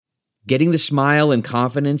Getting the smile and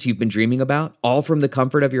confidence you've been dreaming about, all from the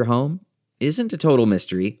comfort of your home, isn't a total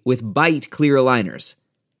mystery with Bite clear aligners.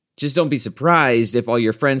 Just don't be surprised if all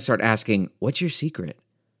your friends start asking, "What's your secret?"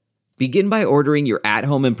 Begin by ordering your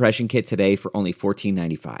at-home impression kit today for only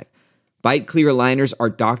 $14.95. Bite clear aligners are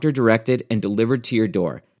doctor-directed and delivered to your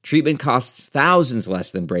door. Treatment costs thousands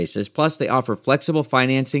less than braces, plus they offer flexible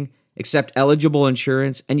financing, accept eligible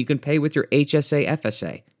insurance, and you can pay with your HSA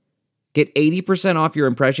FSA. Get 80% off your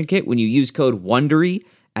impression kit when you use code WONDERY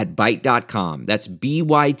at Byte.com. That's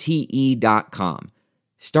BYTE.com.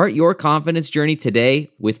 Start your confidence journey today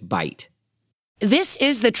with Byte. This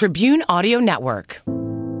is the Tribune Audio Network.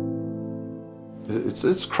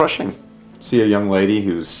 It's crushing. See a young lady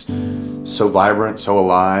who's so vibrant, so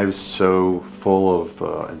alive, so full of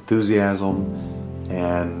enthusiasm,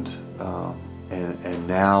 and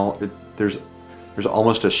now there's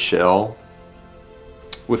almost a shell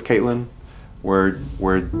with Caitlin, where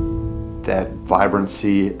that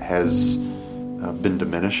vibrancy has been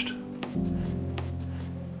diminished,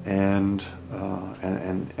 and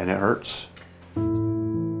it hurts.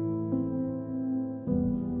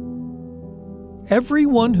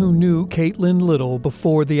 Everyone who knew Caitlin Little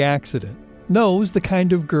before the accident knows the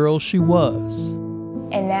kind of girl she was.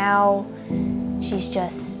 And now she's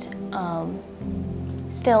just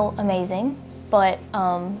still amazing, but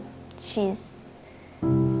she's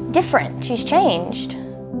different. She's changed.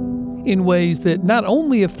 In ways that not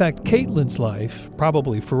only affect Caitlin's life,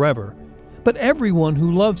 probably forever, but everyone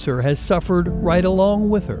who loves her has suffered right along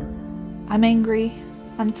with her. I'm angry.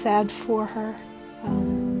 I'm sad for her.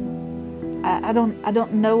 I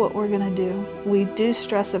don't know what we're going to do. We do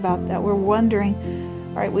stress about that. We're wondering,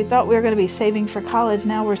 all right, we thought we were going to be saving for college.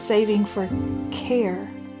 Now we're saving for care.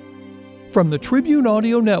 From the Tribune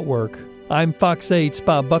Audio Network, I'm Fox 8's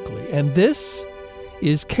Bob Buckley, and this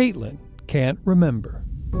is Caitlin Can't Remember.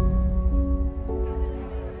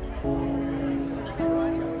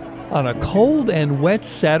 On a cold and wet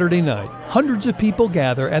Saturday night, hundreds of people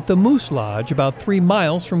gather at the Moose Lodge about 3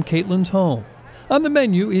 miles from Caitlin's home. On the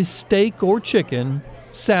menu is steak or chicken,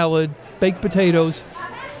 salad, baked potatoes,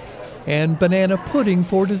 and banana pudding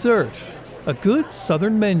for dessert. A good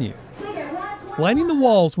Southern menu. Lining the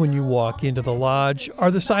walls when you walk into the lodge are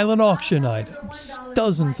the silent auction items,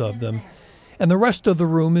 dozens of them, and the rest of the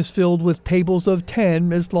room is filled with tables of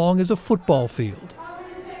 10 as long as a football field.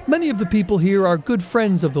 Many of the people here are good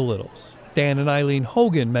friends of the Littles. Dan and Eileen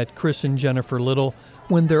Hogan met Chris and Jennifer Little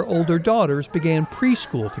when their older daughters began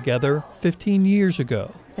preschool together 15 years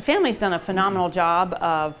ago. The family's done a phenomenal job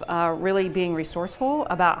of really being resourceful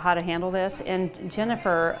about how to handle this. And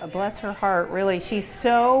Jennifer, bless her heart, really, she's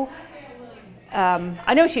so,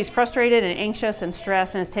 I know she's frustrated and anxious and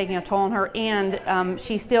stressed and it's taking a toll on her. And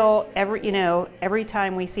she's still, every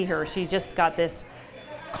time we see her, she's just got this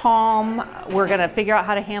calm, we're going to figure out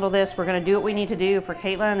how to handle this, we're going to do what we need to do for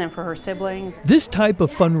Caitlin and for her siblings. This type of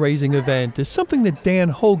fundraising event is something that Dan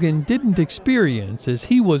Hogan didn't experience as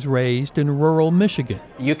he was raised in rural Michigan.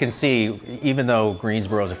 You can see, even though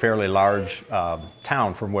Greensboro is a fairly large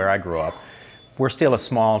town from where I grew up, we're still a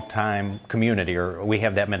small-time community, or we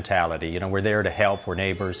have that mentality. We're there to help, we're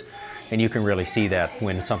neighbors, and you can really see that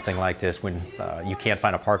when something like this, when you can't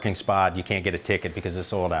find a parking spot, you can't get a ticket because it's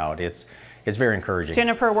sold out. It's very encouraging.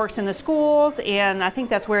 Jennifer works in the schools, and I think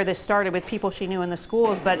that's where this started with people she knew in the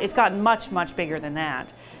schools, but it's gotten much, much bigger than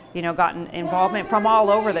that. Gotten involvement from all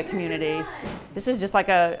over the community. This is just like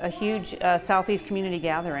a huge Southeast community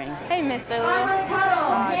gathering. Hey, Mr. Little.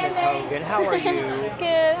 Hi, Miss Hogan. How are you?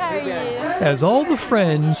 Good, how are you? As all the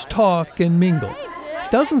friends talk and mingle,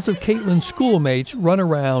 dozens of Caitlin's schoolmates run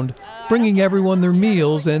around, bringing everyone their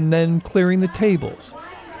meals and then clearing the tables.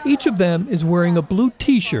 Each of them is wearing a blue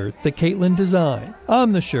t-shirt that Caitlin designed.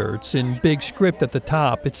 On the shirts, in big script at the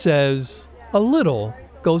top, it says, "A little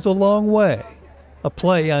goes a long way," a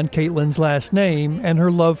play on Caitlin's last name and her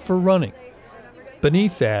love for running.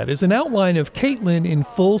 Beneath that is an outline of Caitlin in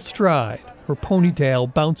full stride, her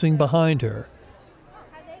ponytail bouncing behind her.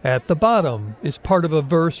 At the bottom is part of a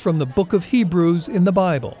verse from the book of Hebrews in the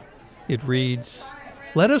Bible. It reads,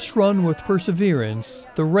 "Let us run with perseverance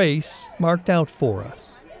the race marked out for us."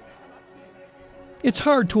 It's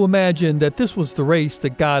hard to imagine that this was the race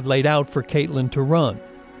that God laid out for Caitlin to run.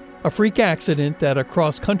 A freak accident at a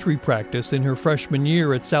cross-country practice in her freshman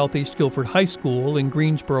year at Southeast Guilford High School in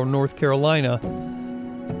Greensboro, North Carolina,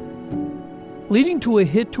 leading to a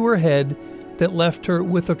hit to her head that left her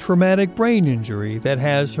with a traumatic brain injury that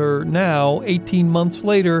has her now, 18 months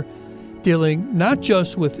later, dealing not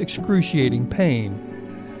just with excruciating pain,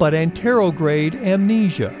 but anterograde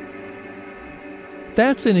amnesia.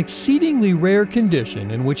 That's an exceedingly rare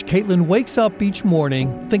condition in which Caitlin wakes up each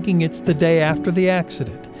morning thinking it's the day after the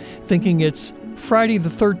accident, thinking it's Friday the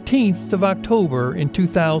 13th of October in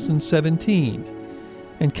 2017.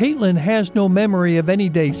 And Caitlin has no memory of any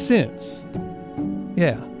day since.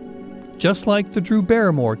 Yeah, just like the Drew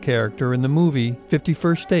Barrymore character in the movie 50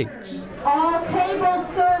 First Dates. All table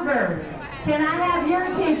servers, can I have your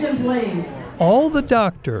attention, please? All the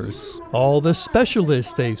doctors, all the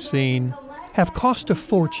specialists they've seen have cost a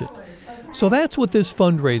fortune. So that's what this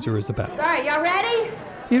fundraiser is about. Sorry, y'all ready?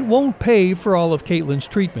 It won't pay for all of Caitlin's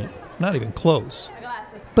treatment, not even close.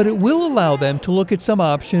 But it will allow them to look at some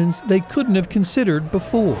options they couldn't have considered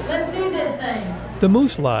before. Let's do this thing. The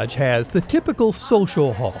Moose Lodge has the typical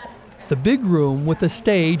social hall, the big room with a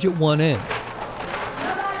stage at one end.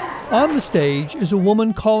 On the stage is a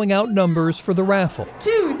woman calling out numbers for the raffle.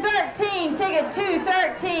 213, ticket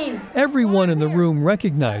 213. Everyone in the room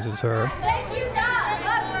recognizes her.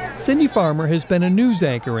 Cindy Farmer has been a news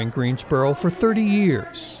anchor in Greensboro for 30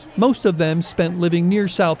 years. Most of them spent living near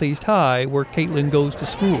Southeast High, where Caitlin goes to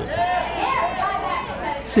school.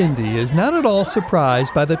 Cindy is not at all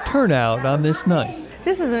surprised by the turnout on this night.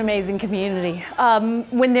 This is an amazing community.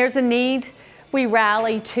 When there's a need, we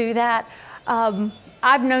rally to that.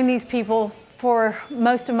 I've known these people for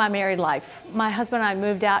most of my married life. My husband and I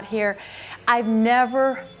moved out here. I've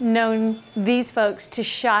never known these folks to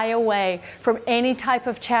shy away from any type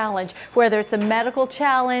of challenge, whether it's a medical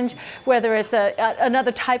challenge, whether it's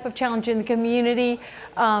another type of challenge in the community.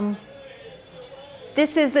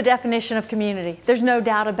 This is the definition of community. There's no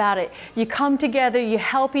doubt about it. You come together, you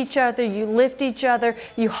help each other, you lift each other,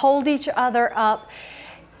 you hold each other up,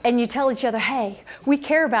 and you tell each other, hey, we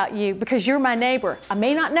care about you because you're my neighbor. I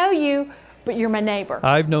may not know you, but you're my neighbor.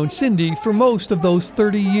 I've known Cindy for most of those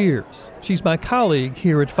 30 years. She's my colleague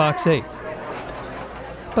here at Fox 8.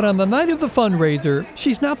 But on the night of the fundraiser,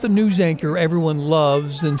 she's not the news anchor everyone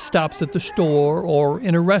loves and stops at the store or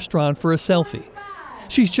in a restaurant for a selfie.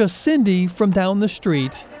 She's just Cindy from down the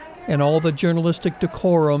street, and all the journalistic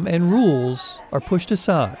decorum and rules are pushed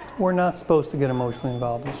aside. We're not supposed to get emotionally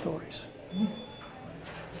involved in stories.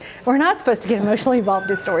 We're not supposed to get emotionally involved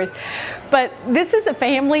in stories. But this is a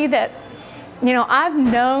family that, you know, I've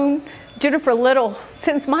known Jennifer Little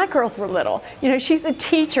since my girls were little. You know, she's a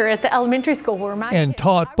teacher at the elementary school where my and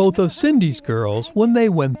taught both of Cindy's girls when they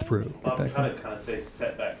went through. I'm trying to kind of say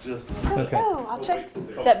setback just okay. Oh, I'll check.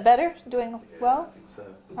 Is that better? Doing well?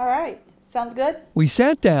 All right. Sounds good? We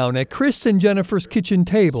sat down at Chris and Jennifer's kitchen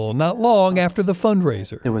table not long after the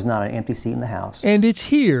fundraiser. There was not an empty seat in the house. And it's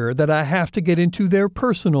here that I have to get into their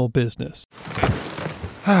personal business.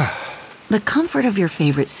 The comfort of your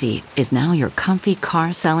favorite seat is now your comfy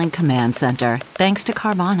car selling command center, thanks to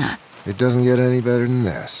Carvana. It doesn't get any better than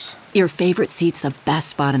this. Your favorite seat's the best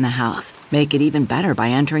spot in the house. Make it even better by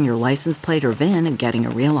entering your license plate or VIN and getting a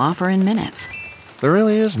real offer in minutes. There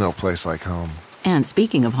really is no place like home. And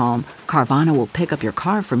speaking of home, Carvana will pick up your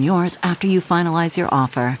car from yours after you finalize your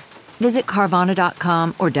offer. Visit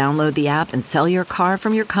Carvana.com or download the app and sell your car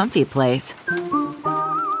from your comfy place.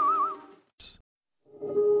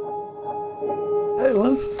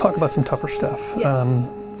 Let's talk about some tougher stuff. Yes.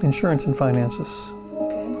 Insurance and finances.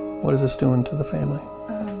 Okay. What is this doing to the family?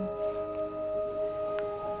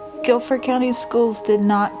 Guilford County Schools did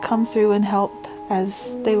not come through and help as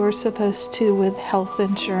they were supposed to with health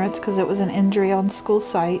insurance because it was an injury on school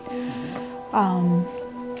site. There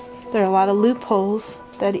are a lot of loopholes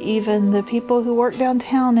that even the people who work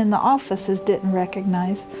downtown in the offices didn't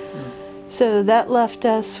recognize. So that left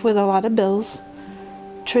us with a lot of bills.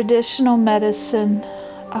 Traditional medicine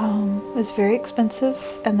is very expensive,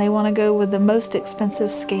 and they want to go with the most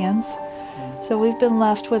expensive scans. So we've been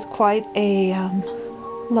left with quite a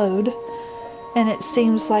load. And it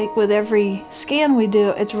seems like with every scan we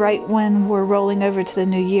do, it's right when we're rolling over to the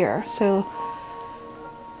new year. So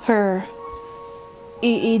her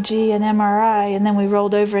EEG and MRI, and then we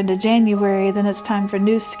rolled over into January, then it's time for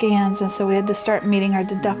new scans, and so we had to start meeting our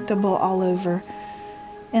deductible all over.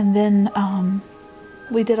 And then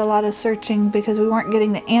we did a lot of searching because we weren't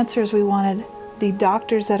getting the answers we wanted. The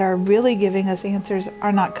doctors that are really giving us answers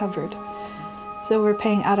are not covered. So we're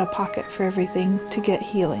paying out of pocket for everything to get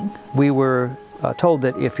healing. We were told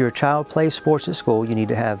that if your child plays sports at school, you need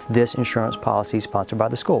to have this insurance policy sponsored by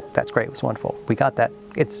the school. That's great. It's wonderful. We got that.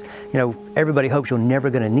 It's, you know, everybody hopes you're never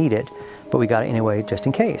going to need it, but we got it anyway just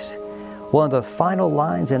in case. One of the final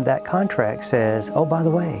lines in that contract says, oh, by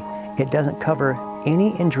the way, it doesn't cover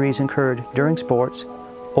any injuries incurred during sports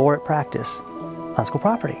or at practice on school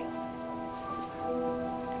property.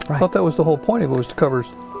 I thought that was the whole point of it, was to cover.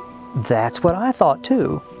 That's what I thought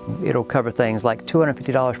too. It'll cover things like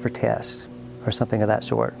 $250 for tests, or something of that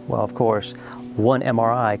sort. Well, of course, one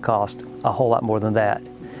MRI cost a whole lot more than that.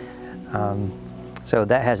 So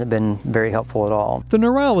that hasn't been very helpful at all. The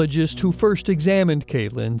neurologist who first examined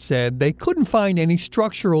Caitlin said they couldn't find any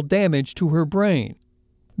structural damage to her brain.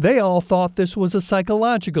 They all thought this was a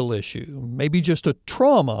psychological issue, maybe just a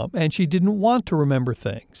trauma, and she didn't want to remember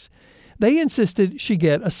things. They insisted she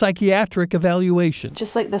get a psychiatric evaluation.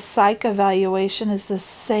 Just like the psych evaluation is the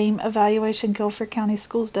same evaluation Guilford County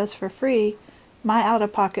Schools does for free, my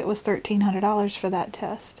out-of-pocket was $1,300 for that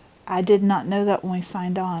test. I did not know that when we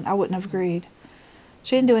signed on. I wouldn't have agreed.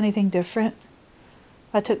 She didn't do anything different.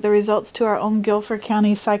 I took the results to our own Guilford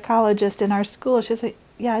County psychologist in our school. She's like,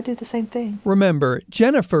 yeah, I do the same thing. Remember,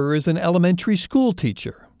 Jennifer is an elementary school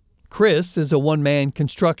teacher. Chris is a one-man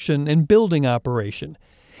construction and building operation.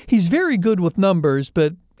 He's very good with numbers,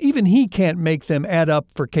 but even he can't make them add up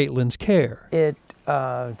for Caitlin's care.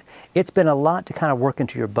 It's been a lot to kind of work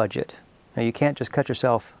into your budget. Now, you can't just cut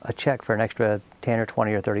yourself a check for an extra $10,000 or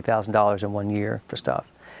 $20,000 or $30,000 in 1 year for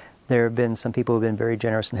stuff. There have been some people who have been very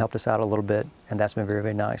generous and helped us out a little bit, and that's been very,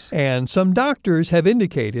 very nice. And some doctors have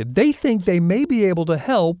indicated they think they may be able to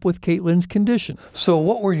help with Caitlin's condition. So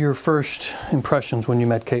what were your first impressions when you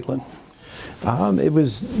met Caitlin? It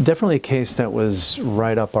was definitely a case that was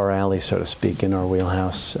right up our alley, so to speak, in our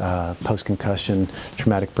wheelhouse. Post-concussion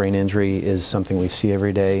traumatic brain injury is something we see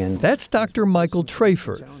every day. And that's Dr. Michael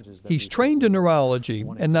Trayford. He's trained in neurology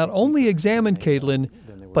and not only examined Caitlin,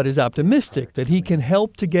 but is optimistic that he can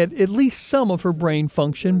help to get at least some of her brain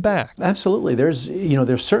function back. Absolutely.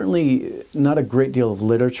 There's certainly not a great deal of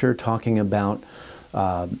literature talking about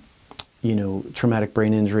traumatic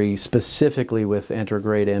brain injury, specifically with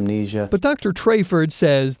anterograde amnesia. But Dr. Trayford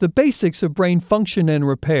says the basics of brain function and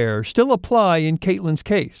repair still apply in Caitlin's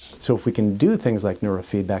case. So if we can do things like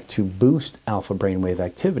neurofeedback to boost alpha brainwave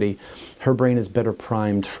activity, her brain is better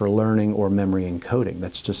primed for learning or memory encoding.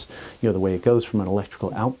 That's just the way it goes from an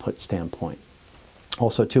electrical output standpoint.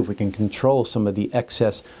 Also, too, if we can control some of the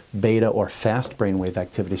excess beta or fast brainwave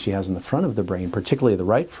activity she has in the front of the brain, particularly the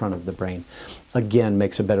right front of the brain, again,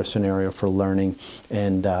 makes a better scenario for learning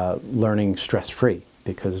and learning stress-free.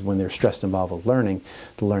 Because when there's stress involved with learning,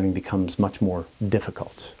 the learning becomes much more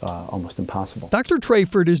difficult, almost impossible. Dr.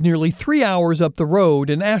 Trayford is nearly 3 hours up the road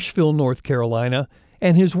in Asheville, North Carolina,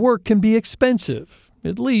 and his work can be expensive,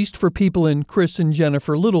 at least for people in Chris and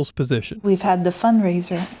Jennifer Little's position. We've had the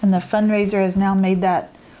fundraiser, and the fundraiser has now made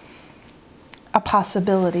that a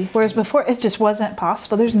possibility, whereas before it just wasn't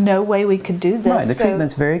possible. There's no way we could do this. Right, the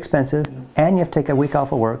treatment's very expensive, and you have to take a week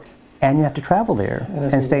off of work, and you have to travel there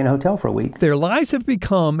and stay in a hotel for a week. Their lives have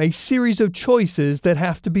become a series of choices that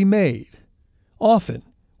have to be made, often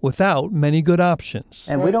without many good options.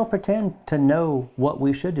 And we don't pretend to know what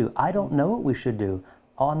we should do. I don't know what we should do.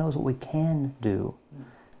 All I know is what we can do.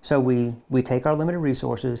 So we take our limited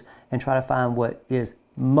resources and try to find what is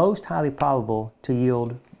most highly probable to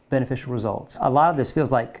yield beneficial results. A lot of this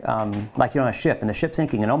feels like you're on a ship and the ship's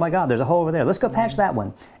sinking and oh my God, there's a hole over there. Let's go patch that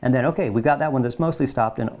one. And then, okay, we got that one that's mostly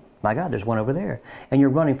stopped and my God, there's one over there. And you're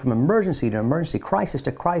running from emergency to emergency, crisis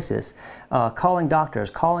to crisis, calling doctors,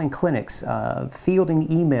 calling clinics, fielding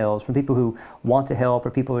emails from people who want to help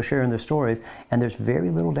or people who are sharing their stories. And there's very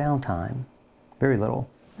little downtime, very little.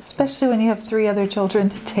 Especially when you have 3 other children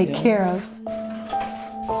to take care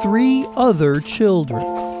of. 3 other children.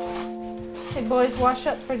 Hey boys, wash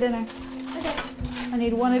up for dinner. Okay. I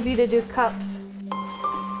need one of you to do cups.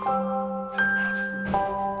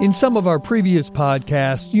 In some of our previous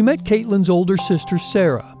podcasts, you met Caitlin's older sister,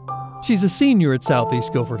 Sarah. She's a senior at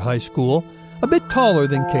Southeast Guilford High School, a bit taller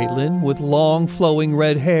than Caitlin, with long, flowing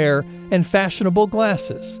red hair and fashionable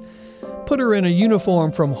glasses. Put her in a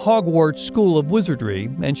uniform from Hogwarts School of Wizardry,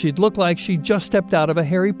 and she'd look like she'd just stepped out of a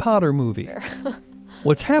Harry Potter movie.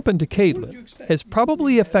 What's happened to Caitlin has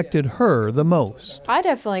probably affected her the most. I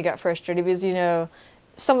definitely got frustrated because,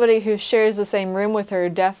 somebody who shares the same room with her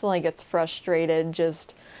definitely gets frustrated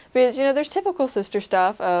just because, there's typical sister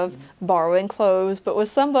stuff of borrowing clothes, but with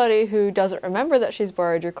somebody who doesn't remember that she's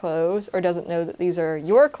borrowed your clothes or doesn't know that these are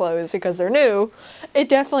your clothes because they're new, it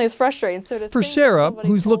definitely is frustrating. So for Sarah,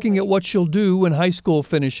 who's looking at what she'll do when high school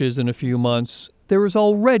finishes in a few months, there is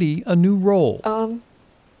already a new role.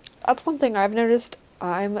 That's one thing I've noticed.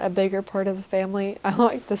 I'm a bigger part of the family. I'm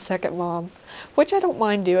like the second mom, which I don't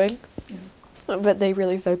mind doing. But they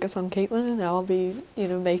really focus on Caitlin, and I'll be,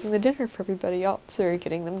 making the dinner for everybody else or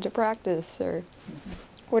getting them to practice or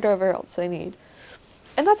whatever else they need.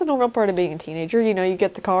 And that's a normal part of being a teenager. You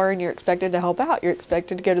get the car and you're expected to help out. You're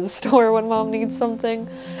expected to go to the store when mom needs something.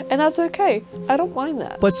 And that's okay. I don't mind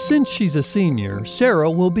that. But since she's a senior, Sarah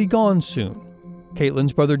will be gone soon.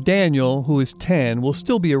 Caitlin's brother Daniel, who is 10, will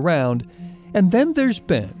still be around. And then there's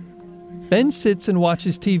Ben. Ben sits and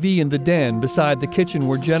watches TV in the den beside the kitchen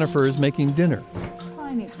where Jennifer is making dinner.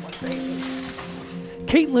 I need more gravy.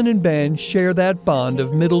 Caitlin and Ben share that bond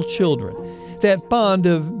of middle children, that bond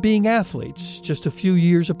of being athletes just a few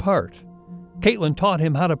years apart. Caitlin taught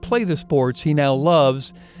him how to play the sports he now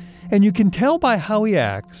loves, and you can tell by how he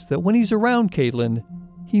acts that when he's around Caitlin,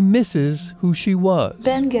 he misses who she was.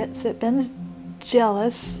 Ben gets it. Ben's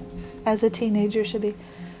jealous, as a teenager should be.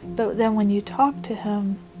 But then when you talk to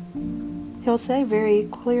him, he'll say very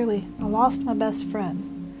clearly, I lost my best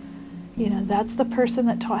friend. You know, that's the person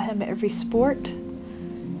that taught him every sport.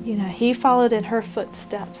 You know, he followed in her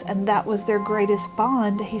footsteps, and that was their greatest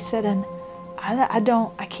bond. He said, and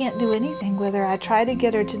I can't do anything with her. I try to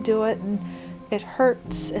get her to do it, and it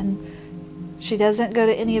hurts, and she doesn't go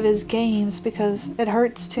to any of his games because it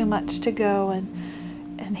hurts too much to go,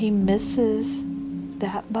 and he misses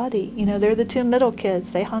that buddy. You know, they're the two middle kids.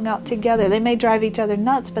 They hung out together. They may drive each other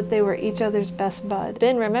nuts, but they were each other's best bud.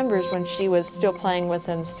 Ben remembers when she was still playing with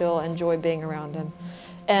him, still enjoyed being around him.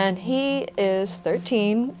 And he is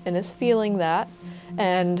 13 and is feeling that,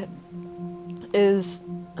 and he's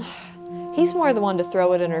more the one to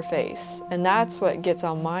throw it in her face. And that's what gets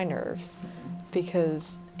on my nerves,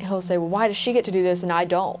 because he'll say, well, why does she get to do this and I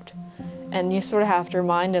don't? And you sort of have to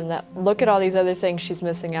remind him that, look at all these other things she's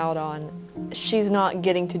missing out on. She's not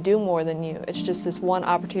getting to do more than you. It's just this one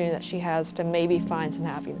opportunity that she has to maybe find some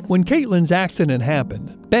happiness. When Caitlin's accident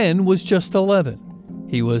happened, Ben was just 11.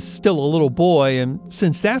 He was still a little boy, and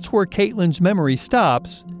since that's where Caitlin's memory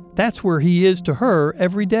stops, that's where he is to her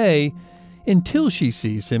every day until she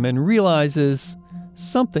sees him and realizes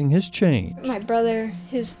something has changed. My brother,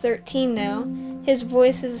 who's 13 now, his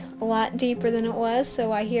voice is a lot deeper than it was,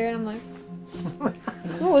 so I hear it, I'm like,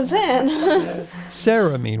 what was that?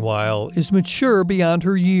 Sarah, meanwhile, is mature beyond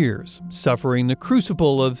her years. Suffering the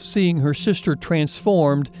crucible of seeing her sister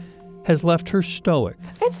transformed has left her stoic.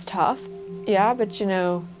 It's tough, yeah, but you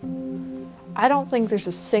know, I don't think there's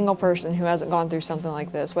a single person who hasn't gone through something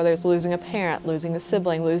like this, whether it's losing a parent, losing a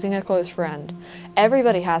sibling, losing a close friend.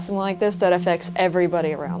 Everybody has something like this that affects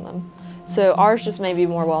everybody around them. So ours just may be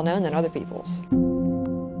more well known than other people's.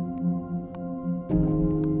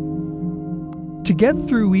 To get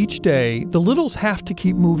through each day, the Littles have to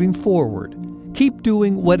keep moving forward, keep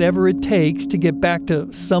doing whatever it takes to get back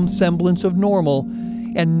to some semblance of normal,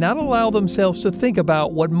 and not allow themselves to think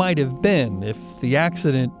about what might have been if the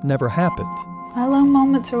accident never happened. My low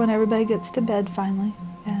moments are when everybody gets to bed finally,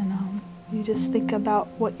 and you just think about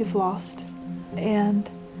what you've lost. And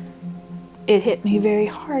it hit me very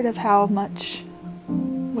hard of how much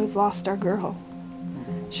we've lost our girl.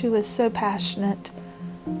 She was so passionate,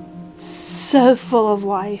 so full of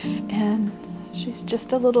life, and she's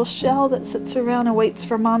just a little shell that sits around and waits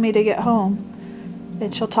for mommy to get home.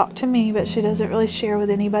 And she'll talk to me, but she doesn't really share with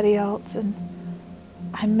anybody else, and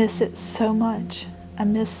I miss it so much. I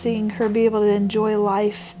miss seeing her be able to enjoy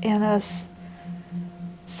life and us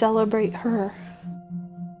celebrate her.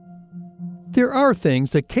 There are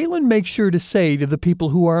things that Caitlin makes sure to say to the people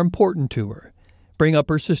who are important to her. Bring up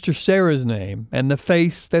her sister Sarah's name, and the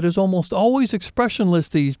face that is almost always expressionless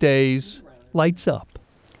these days lights up.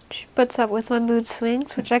 She puts up with my mood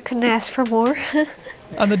swings, which I couldn't ask for more.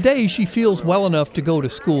 On the day she feels well enough to go to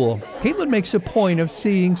school, Caitlin makes a point of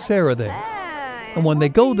seeing Sarah there. And when they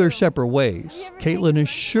go their separate ways, Caitlin is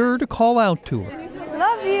sure to call out to her.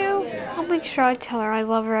 Love you. I'll make sure I tell her I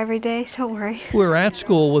love her every day. Don't worry. We're at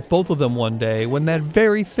school with both of them one day when that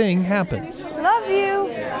very thing happens. Love you.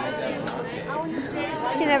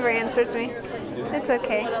 She never answers me. It's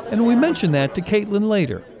okay. And we mention that to Caitlin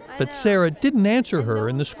later, that Sarah didn't answer her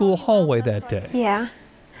in the school hallway that day. Yeah,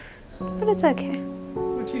 but it's okay.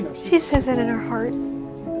 She says it in her heart.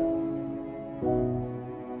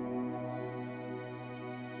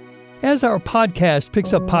 As our podcast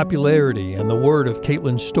picks up popularity and the word of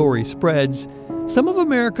Caitlin's story spreads, some of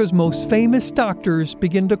America's most famous doctors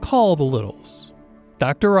begin to call the Littles.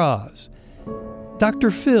 Dr. Oz,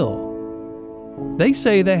 Dr. Phil. They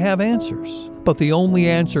say they have answers, but the only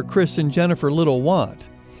answer Chris and Jennifer Little want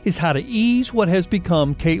is how to ease what has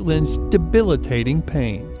become Caitlin's debilitating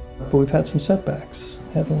pain. But we've had some setbacks,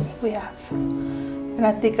 haven't we? We have. And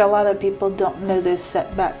I think a lot of people don't know those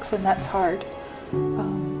setbacks, and that's hard.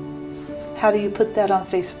 How do you put that on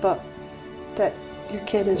Facebook? That your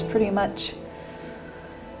kid is pretty much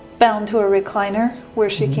bound to a recliner where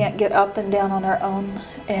she can't get up and down on her own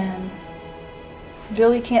and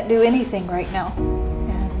really can't do anything right now.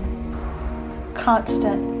 And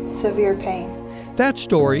constant severe pain. That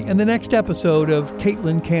story and the next episode of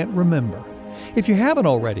Caitlin Can't Remember. If you haven't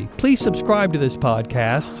already, please subscribe to this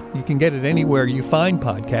podcast. You can get it anywhere you find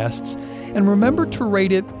podcasts. And remember to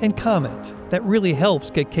rate it and comment. That really helps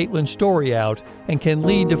get Caitlin's story out and can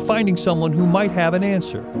lead to finding someone who might have an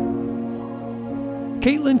answer.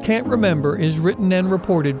 Caitlin Can't Remember is written and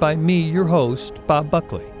reported by me, your host, Bob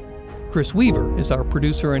Buckley. Chris Weaver is our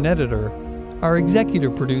producer and editor. Our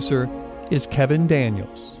executive producer is Kevin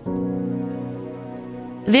Daniels.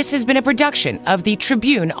 This has been a production of the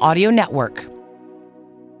Tribune Audio Network.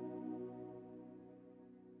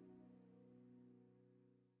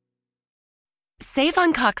 Save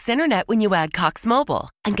on Cox Internet when you add Cox Mobile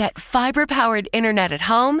and get fiber-powered internet at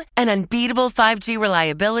home and unbeatable 5G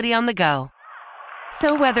reliability on the go.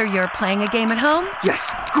 So whether you're playing a game at home,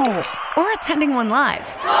 Yes, goal. or attending one live,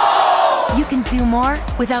 you can do more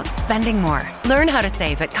without spending more. Learn how to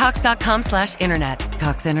save at cox.com/internet.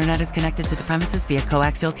 Cox Internet is connected to the premises via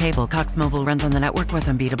coaxial cable. Cox Mobile runs on the network with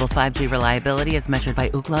unbeatable 5G reliability as measured by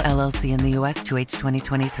Ookla LLC in the U.S. to H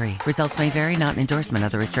 2023. Results may vary, not an endorsement.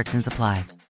 Other restrictions apply.